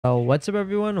So what's up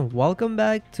everyone, welcome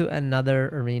back to another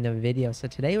arena video. So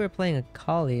today we're playing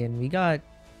Akali and we got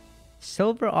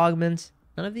silver augments.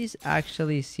 None of these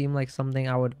actually seem like something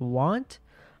I would want.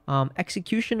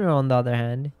 Executioner on the other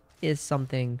hand is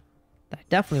something that I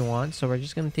definitely want, so we're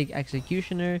just gonna take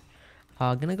Executioner.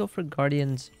 Gonna go for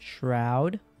Guardian's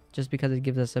Shroud just because it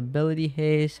gives us ability,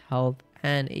 haste, health,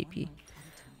 and AP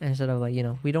instead of, like,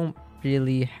 we don't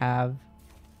really have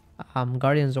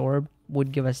Guardian's Orb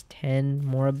would give us 10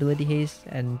 more ability haste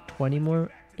and 20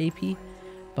 more AP,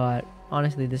 but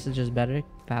honestly this is just better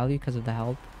value because of the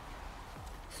health.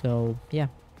 So yeah,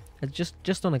 it's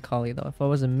just on Akali though. If I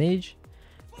was a mage,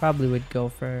 probably would go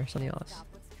for something else.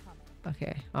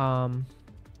 Okay, I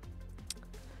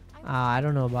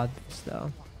don't know about this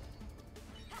though.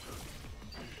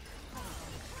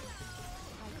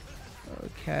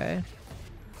 Okay,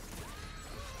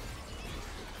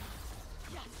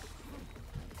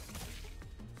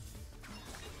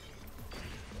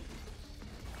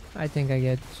 I think I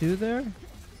get 2 there.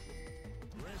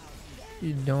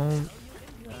 You don't.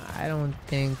 I don't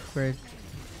think we're.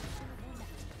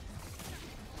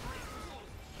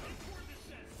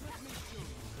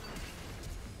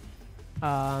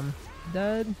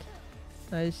 Dead.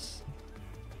 Nice.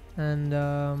 And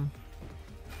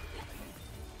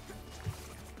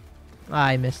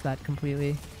I missed that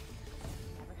completely.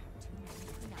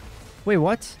 Wait,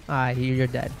 what? You're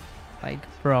dead. Like,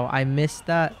 bro, I missed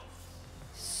that.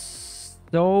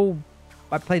 So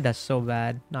I played that so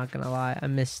bad, not gonna lie. I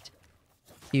missed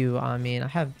you. I mean,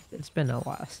 it's been a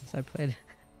while since I played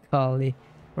Akali.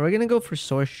 We're gonna go for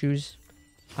Source Shoes.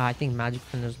 I think Magic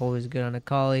Pen is always good on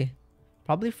Akali.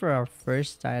 Probably for our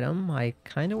first item, I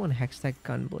kind of want Hextech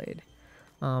Gunblade.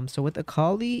 So with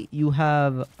Akali, you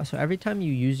have, so every time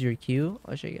you use your Q,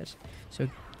 I'll show you guys. So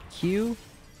Q,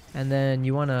 and then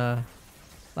you wanna,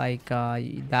 like,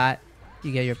 that,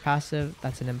 you get your passive,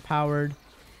 that's an empowered.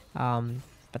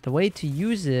 But the way to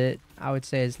use it, I would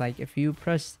say, is like if you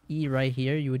press E right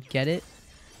here, you would get it,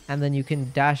 and then you can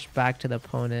dash back to the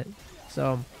opponent.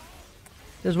 So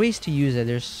there's ways to use it.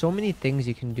 There's so many things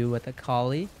you can do with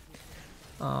Akali.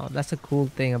 That's a cool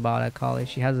thing about Akali.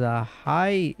 She has a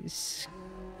high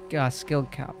skill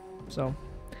cap, so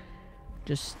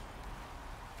just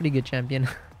pretty good champion.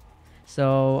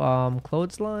 So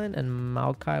Clothesline and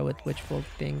Maokai with Witchful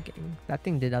Thinking. That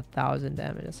thing did 1,000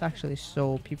 damage. It's actually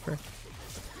so peeper.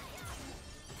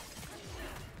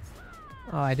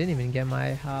 Oh, I didn't even get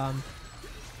my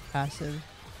passive.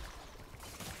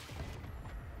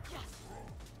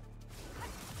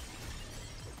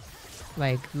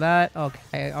 Like that.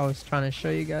 Okay, I was trying to show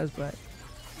you guys, but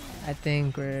I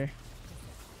think we're...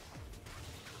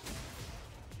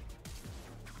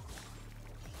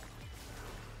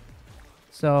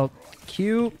 So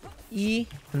Q, E,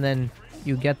 and then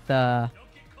you get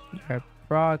your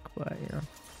proc, but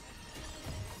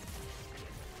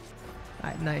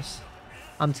Alright, nice.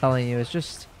 I'm telling you, it's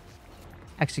just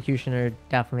Executioner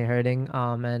definitely hurting.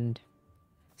 And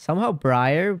somehow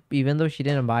Briar, even though she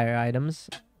didn't buy her items,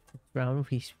 round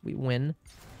we win,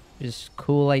 which is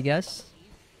cool, I guess.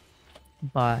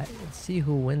 But let's see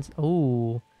who wins.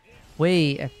 Oh,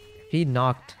 wait, if he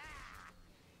knocked,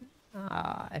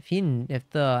 if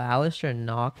the Alistair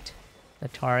knocked the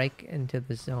Taric into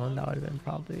the zone, that would have been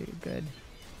probably good.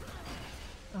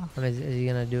 Is he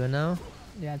gonna do it now?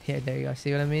 Yeah, there you go.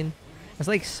 See what I mean? It's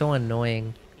like so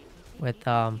annoying with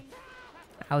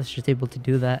Alistair's able to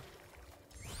do that.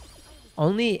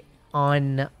 Only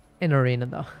on an arena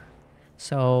though.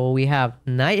 So we have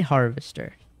Night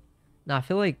Harvester. Now I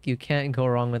feel like you can't go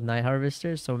wrong with Night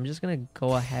Harvester, so I'm just gonna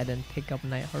go ahead and pick up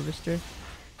Night Harvester,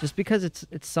 just because it's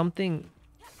something,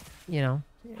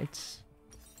 it's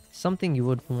something you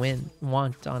would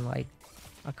want on like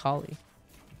Akali.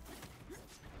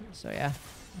 So yeah,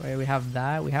 where we have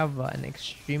that, we have an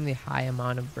extremely high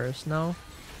amount of burst now.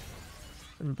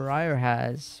 And Briar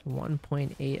has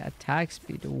 1.8 attack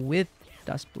speed with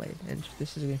Duskblade, and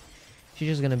she's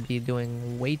just gonna be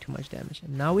doing way too much damage.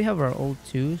 And now we have our ult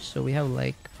too, so we have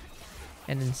like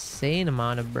an insane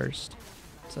amount of burst,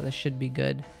 so this should be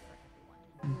good.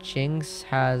 Jinx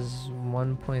has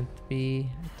 1.3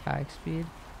 attack speed.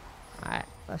 Alright,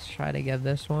 let's try to get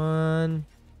this one.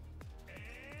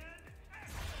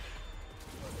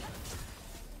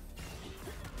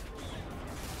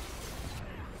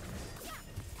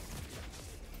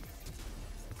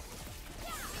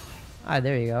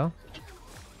 There you go.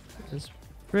 This is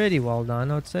pretty well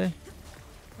done, I would say.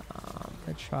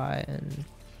 Let's try and...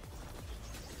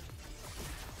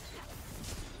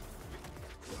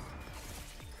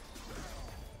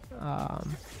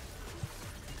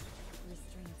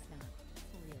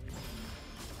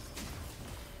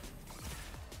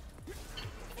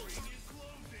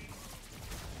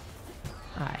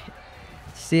 I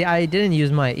see. I didn't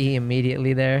use my E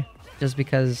immediately there, just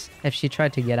because if she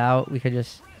tried to get out, we could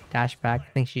just dash back. I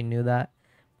think she knew that.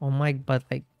 Oh my! But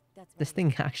like, this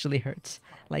thing actually hurts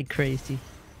like crazy.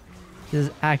 This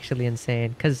is actually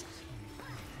insane. Cause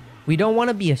we don't want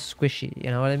to be a squishy. You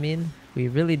know what I mean? We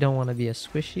really don't want to be a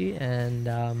squishy, and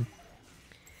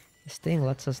this thing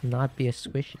lets us not be a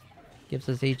squishy. Gives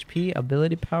us HP,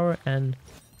 ability power, and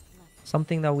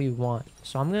something that we want.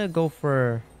 So I'm gonna go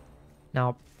for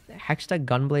now. Hextech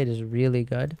Gunblade is really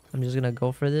good. I'm just gonna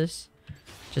go for this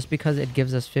just because it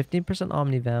gives us 15%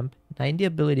 Omnivamp, 90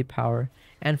 ability power,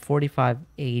 and 45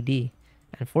 AD.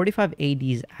 And 45 AD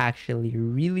is actually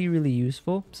really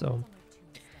useful, so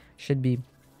should be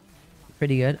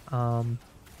pretty good.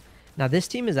 Now this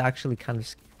team is actually kind of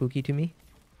spooky to me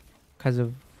because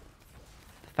of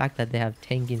the fact that they have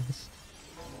tankiness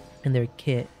in their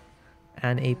kit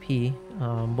and AP.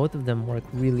 Both of them work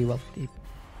really well with AP.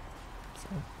 So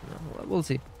we'll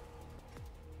see.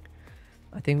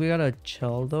 I think we gotta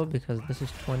chill though because this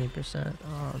is 20%.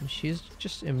 She's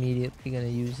just immediately gonna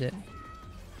use it.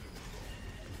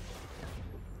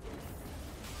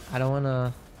 I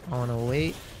wanna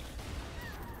wait.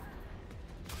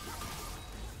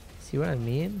 See what I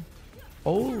mean?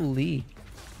 Holy,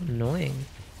 annoying.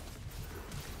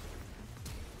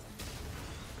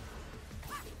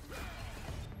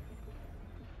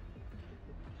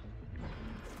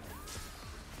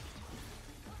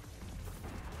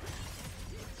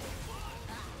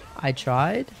 I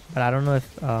tried, but I don't know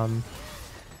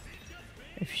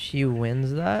if she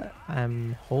wins that.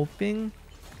 I'm hoping,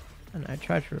 and I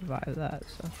tried to revive that.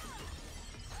 So,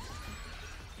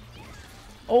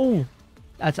 oh,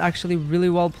 that's actually really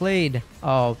well played.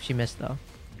 Oh, she missed though.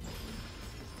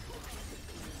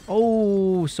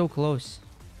 Oh, so close.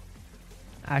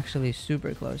 Actually,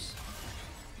 super close.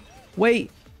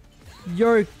 Wait,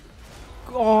 you're.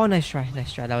 Oh, nice try,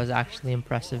 nice try. That was actually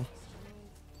impressive.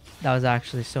 That was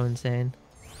actually so insane.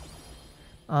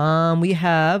 We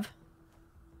have.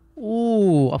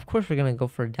 Ooh, of course we're gonna go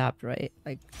for adapt, right?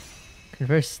 Like,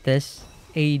 converts this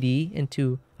AD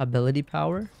into ability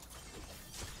power.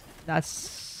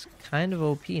 That's kind of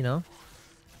OP, no?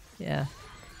 Yeah.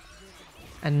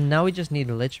 And now we just need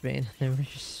a Lich Bane, and we're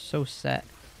just so set.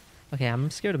 Okay,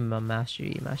 I'm scared of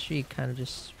Mastery. Mastery kind of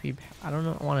just. I don't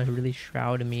know. I want to really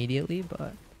shroud immediately,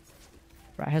 but.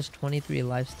 Rat has 23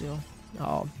 lifesteal.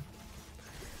 Oh.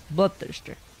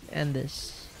 Bloodthirster. And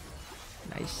this.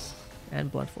 Nice.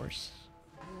 And Blood Force.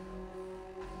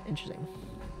 Interesting.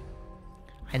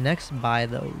 My next buy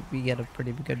though, we get a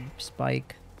pretty good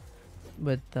spike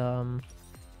with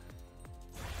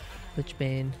Lich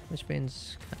Bane. Lich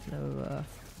Bane's kind of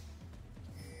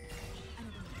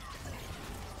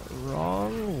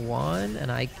wrong one,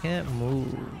 and I can't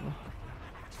move.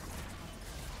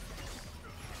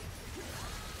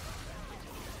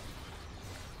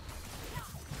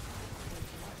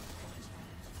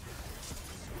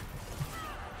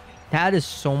 That is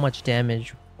so much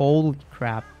damage. Holy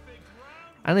crap.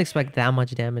 I didn't expect that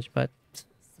much damage, but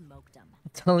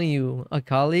I'm telling you,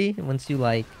 Akali, once you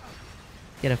like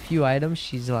get a few items,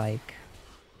 she's like,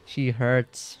 she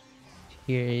hurts.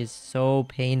 She is so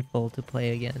painful to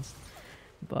play against.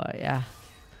 But yeah.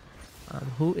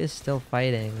 Who is still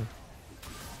fighting?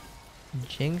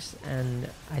 Jinx, and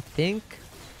I think,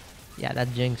 yeah,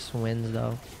 that Jinx wins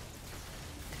though.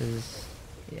 Because,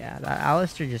 yeah, that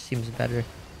Alistar just seems better.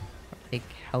 Like,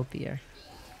 healthier.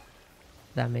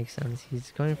 That makes sense.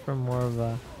 He's going for more of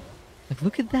a... Like,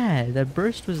 look at that! That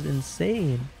burst was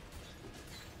insane!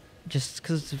 Just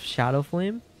because of Shadow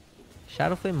Flame?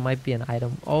 Shadow Flame might be an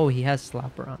item. Oh, he has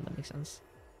Slap Around. That makes sense.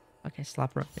 Okay,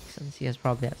 Slap Around makes sense. He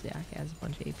probably has... Yeah, he has a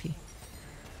bunch of AP.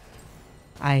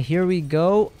 Alright, here we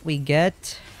go. We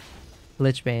get...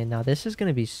 Lich Bane. Now, this is going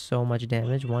to be so much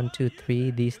damage. 1, 2,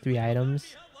 3. These 3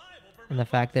 items. And the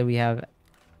fact that we have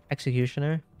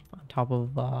Executioner on top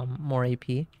of more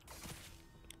AP.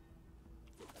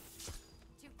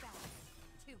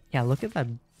 Yeah, look at that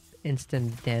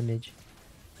instant damage.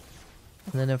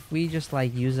 And then if we just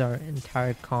like use our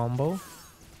entire combo.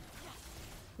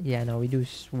 Yeah, no, we do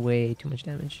way too much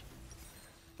damage.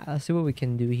 Let's see what we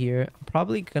can do here. I'm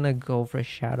probably gonna go for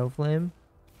Shadow Flame.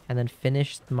 And then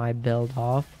finish my build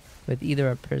off with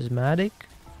either a Prismatic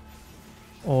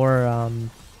or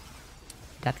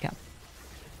Death Cap.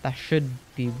 That should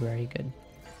be very good.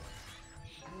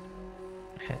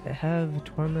 I have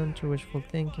Tormentor, Wishful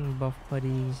Thinking, Buff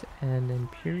Buddies, and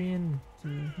Empyrean.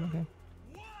 Okay.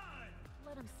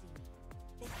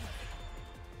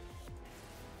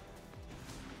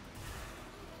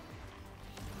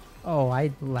 Oh,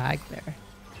 I lagged there.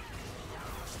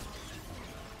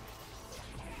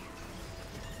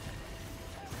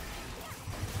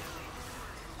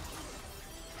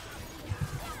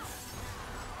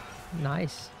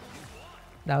 Nice.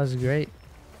 That was great.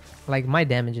 Like, my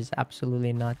damage is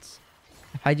absolutely nuts.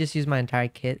 If I just use my entire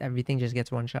kit, everything just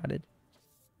gets one-shotted.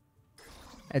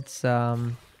 It's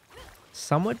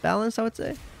somewhat balanced, I would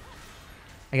say.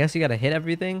 I guess you gotta hit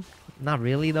everything. Not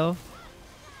really though.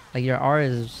 Like, your R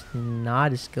is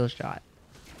not a skill shot.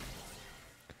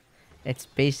 It's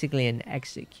basically an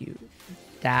execute.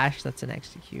 Dash, that's an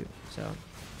execute. So,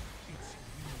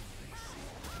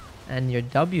 and your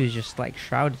W is just like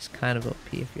Shroud is kind of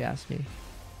OP if you ask me.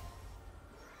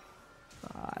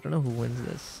 I don't know who wins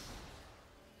this.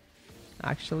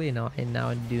 Actually, no, I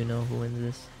now do know who wins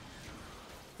this.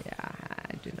 Yeah,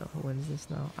 I do know who wins this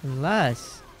now.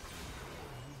 Unless,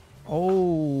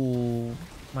 oh,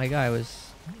 my guy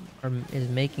is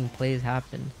making plays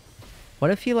happen.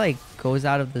 What if he like goes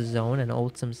out of the zone and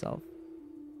ults himself?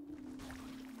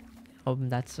 Oh,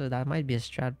 that might be a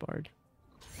strat bard.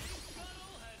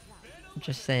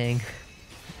 Just saying.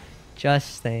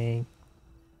 Just saying.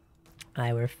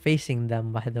 Alright, we're facing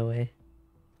them, by the way.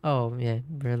 Oh yeah,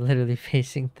 we're literally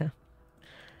facing them.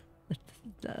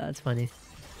 That's funny.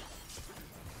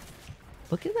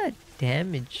 Look at that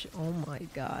damage. Oh my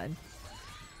god.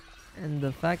 And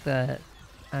the fact that,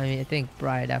 I mean, I think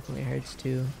Briar definitely hurts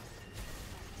too.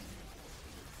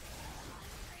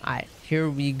 Alright, here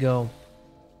we go.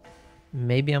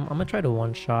 Maybe I'm gonna try to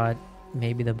one-shot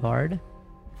maybe the Bard.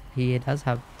 He does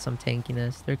have some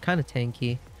tankiness. They're kind of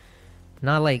tanky.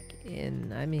 Not like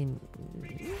in, I mean,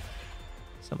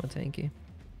 somewhat tanky.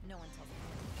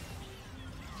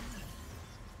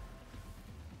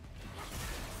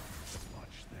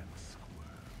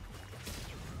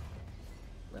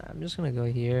 I'm just gonna go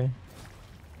here.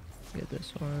 Get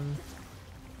this one.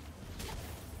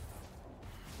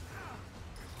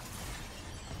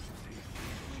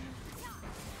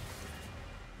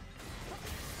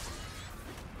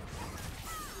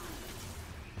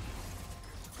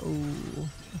 Oh,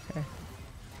 okay.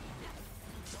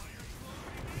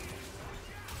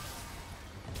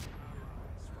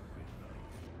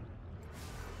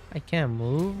 I can't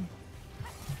move.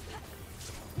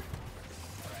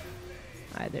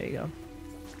 Alright, there you go.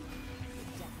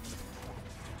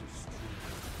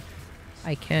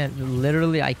 I can't,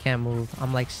 literally I can't move.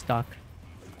 I'm like stuck.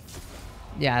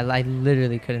 Yeah, I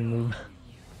literally couldn't move.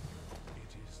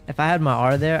 If I had my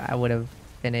R there, I would have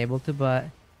been able to, but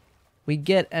we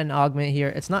get an augment here.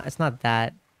 It's not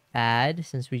that bad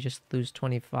since we just lose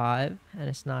 25 and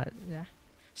it's not, yeah.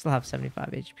 Still have 75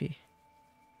 HP.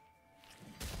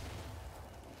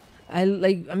 I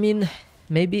mean,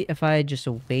 maybe if I just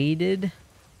waited,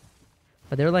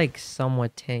 but they're like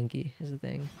somewhat tanky is the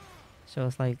thing. So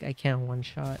it's like I can't one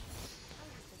shot.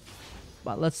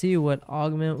 But let's see what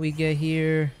augment we get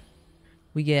here.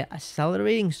 We get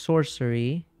accelerating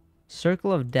sorcery,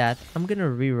 circle of death. I'm gonna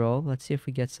reroll. Let's see if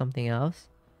we get something else.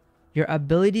 Your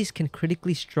abilities can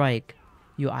critically strike.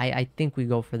 I think we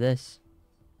go for this.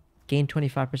 Gain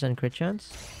 25% crit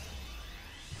chance.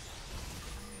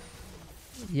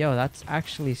 Yo, that's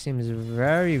actually seems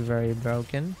very, very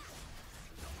broken.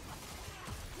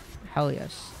 Hell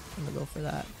yes. I'm gonna go for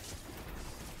that.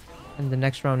 And the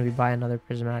next round we buy another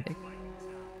prismatic.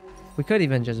 We could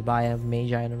even just buy a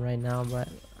mage item right now, but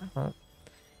I won't.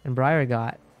 And Briar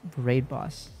got raid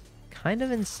boss. Kind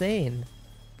of insane.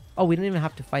 Oh, we didn't even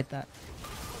have to fight that.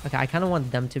 Okay, I kind of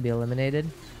want them to be eliminated.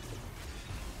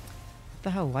 What the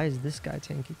hell? Why is this guy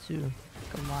tanky too?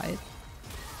 Goliath.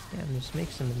 Yeah, and just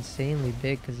makes him insanely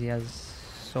big because he has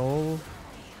soul,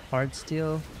 heart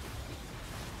steel,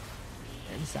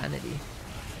 and sanity.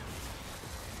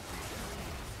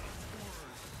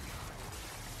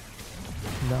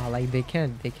 No, like they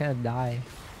can't die.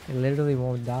 They literally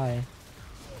won't die.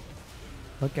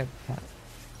 Look at that.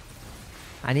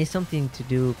 I need something to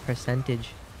do percentage.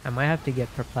 I might have to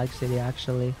get perplexity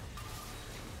actually.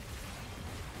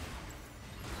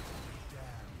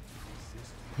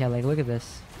 Yeah, like look at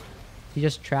this. He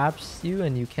just traps you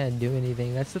and you can't do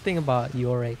anything. That's the thing about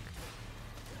Yorick.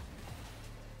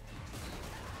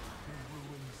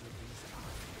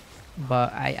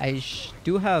 But I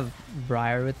do have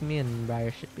Briar with me and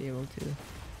Briar should be able to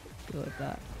deal with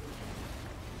that.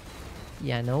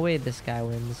 Yeah, no way this guy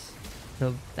wins.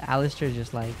 The Alistair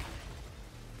just like...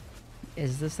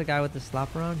 Is this the guy with the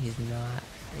slap around? He's not.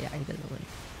 Yeah, he doesn't win.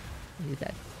 He's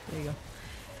dead. There you go.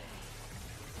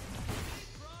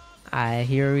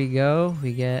 Here we go.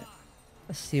 We get...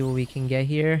 Let's see what we can get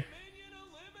here.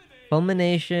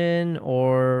 Fulmination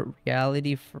or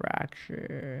Reality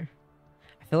Fracture.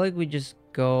 I feel like we just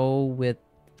go with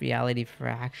Reality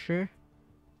Fracture.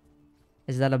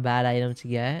 Is that a bad item to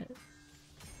get?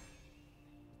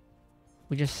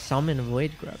 we just summon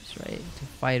void grubs, right? To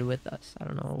fight with us. I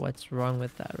don't know what's wrong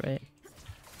with that, right?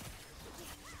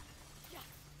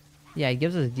 Yeah, it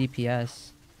gives us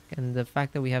DPS. And the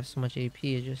fact that we have so much AP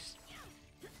is just...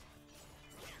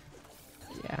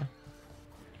 Yeah.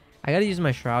 I gotta use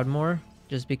my Shroud more,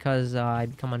 just because I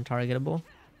become untargetable.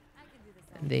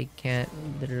 And they can't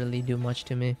literally do much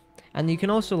to me. And you can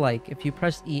also, like, if you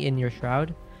press E in your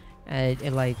Shroud,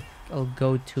 it like, it'll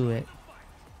go to it.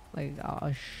 Like,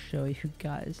 I'll show you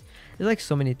guys. There's like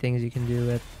so many things you can do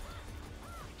with.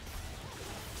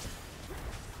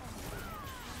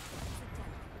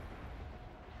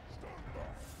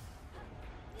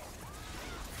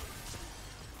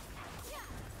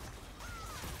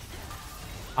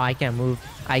 Oh, I can't move.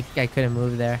 I couldn't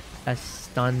move there. That's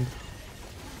stunned.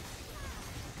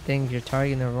 Think you're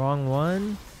targeting the wrong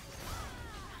one.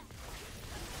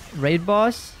 Raid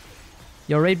boss?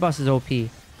 Yo, raid boss is OP.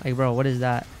 Like, bro, what is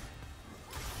that?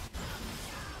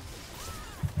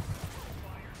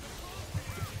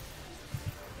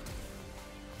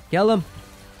 Kill him.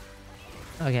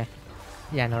 Okay.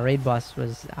 Yeah, no, raid boss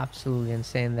was absolutely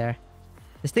insane there.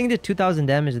 This thing did 2,000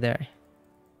 damage there.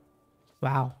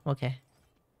 Wow, okay.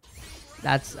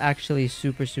 That's actually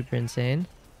super, super insane.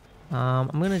 I'm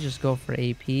gonna just go for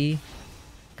AP.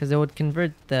 Because it would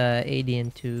convert the AD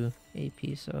into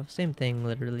AP, so same thing,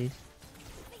 literally.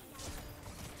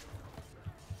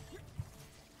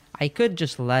 I could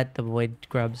just let the void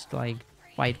grubs, like,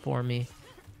 fight for me.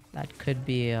 That could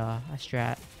be a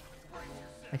strat.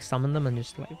 Like, summon them and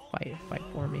just, like, fight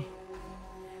for me.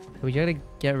 We gotta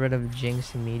get rid of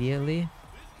Jinx immediately.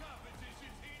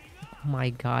 Oh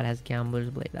my god, has Gambler's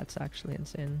Blade. That's actually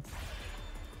insane.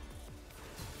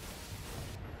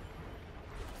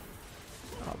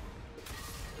 Oh.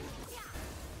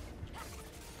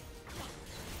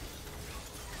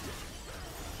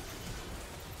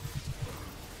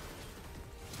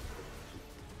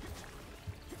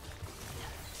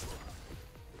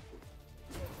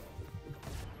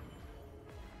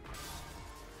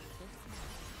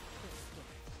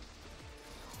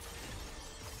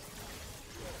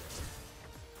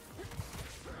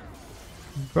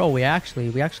 Bro, we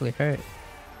actually hurt.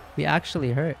 We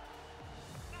actually hurt.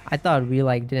 I thought we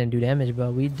like didn't do damage,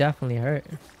 but we definitely hurt.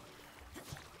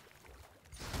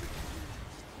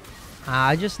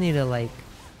 I just need to like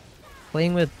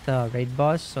playing with the raid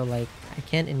boss, so like I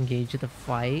can't engage the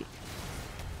fight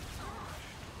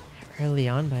early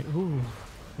on. But ooh,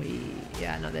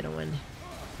 yeah, no, they don't win.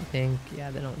 I think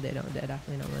yeah, they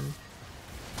definitely don't win.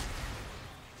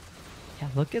 Yeah,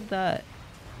 look at that.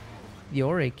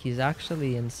 Yorick, he's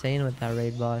actually insane with that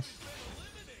raid boss.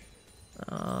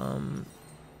 I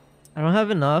don't have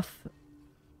enough.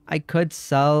 I could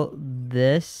sell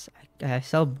this. I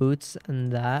sell boots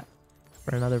and that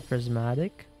for another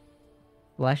prismatic.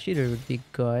 Flash Eater would be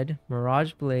good.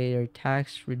 Mirage Blade or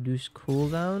attacks reduce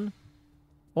cooldown.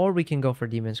 Or we can go for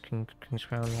Demon's King's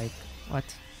Crown. Like,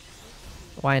 what?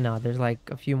 Why not? There's like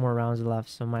a few more rounds left,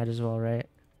 so might as well, right?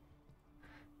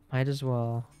 Might as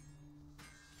well.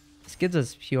 This gives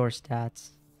us pure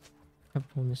stats. A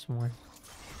bonus one.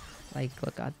 Like,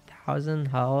 look at 1,000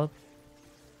 health.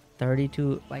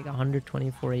 32, like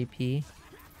 124 AP.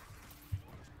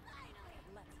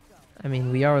 I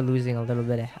mean, we are losing a little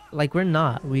bit of... Like, we're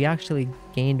not. We actually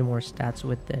gained more stats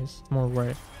with this. More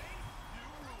worth.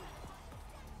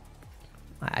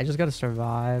 I just gotta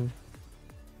survive.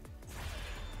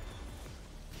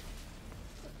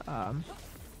 There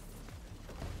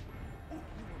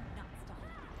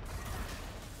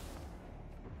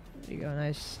you go,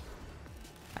 nice.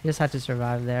 I just had to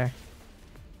survive there.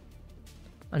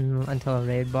 Until a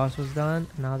raid boss was done.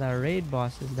 Now that raid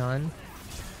boss is done.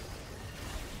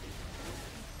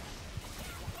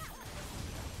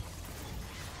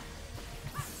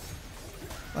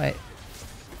 Wait.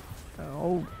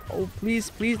 Oh,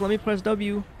 please, let me press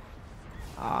W.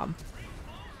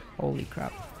 Holy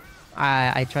crap.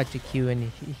 I tried to Q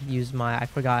and he used my... I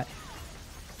forgot.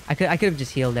 I could have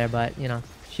just healed there, but, you know.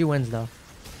 She wins, though.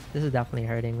 This is definitely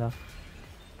hurting, though.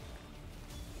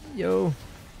 Yo.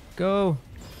 Go.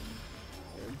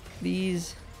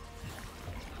 Please.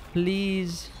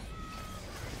 Please.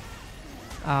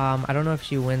 I don't know if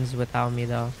she wins without me,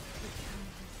 though.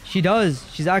 She does.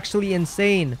 She's actually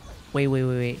insane.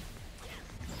 Wait.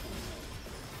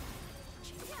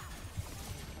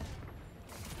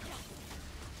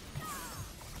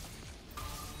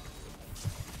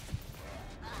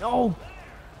 No!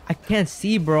 I can't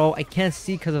see, bro. I can't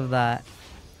see because of that.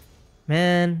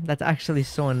 Man, that's actually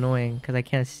so annoying because I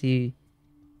can't see.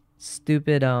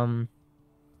 Stupid,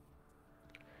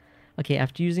 Okay,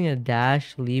 after using a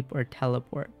dash, leap, or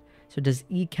teleport. So does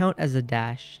E count as a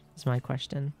dash? Is my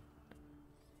question.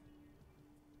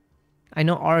 I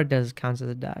know R does counts as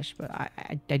a dash, but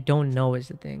I don't know is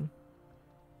the thing.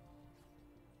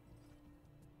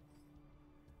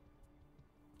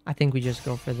 I think we just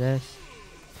go for this.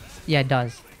 Yeah, it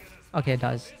does. Okay, it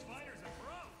does.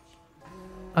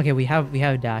 Okay, we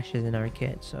have dashes in our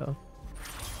kit, so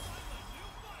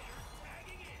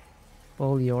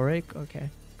full Yorick. Okay.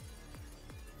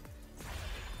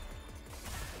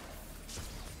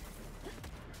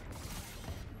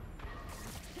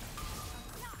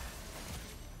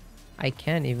 I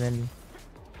can't even.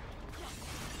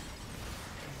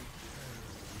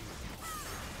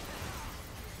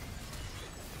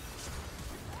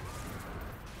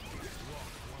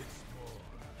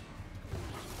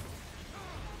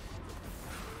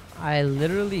 I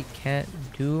literally can't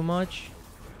do much.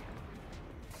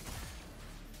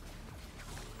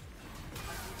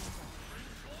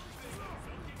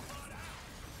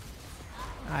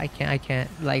 I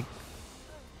can't like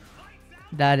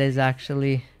that is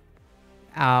actually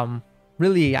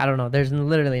really, I don't know, there's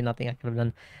literally nothing I could have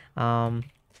done.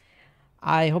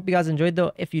 I hope you guys enjoyed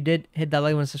though. If you did, hit that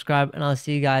like button, subscribe, and I'll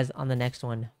see you guys on the next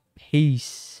one.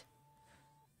 Peace.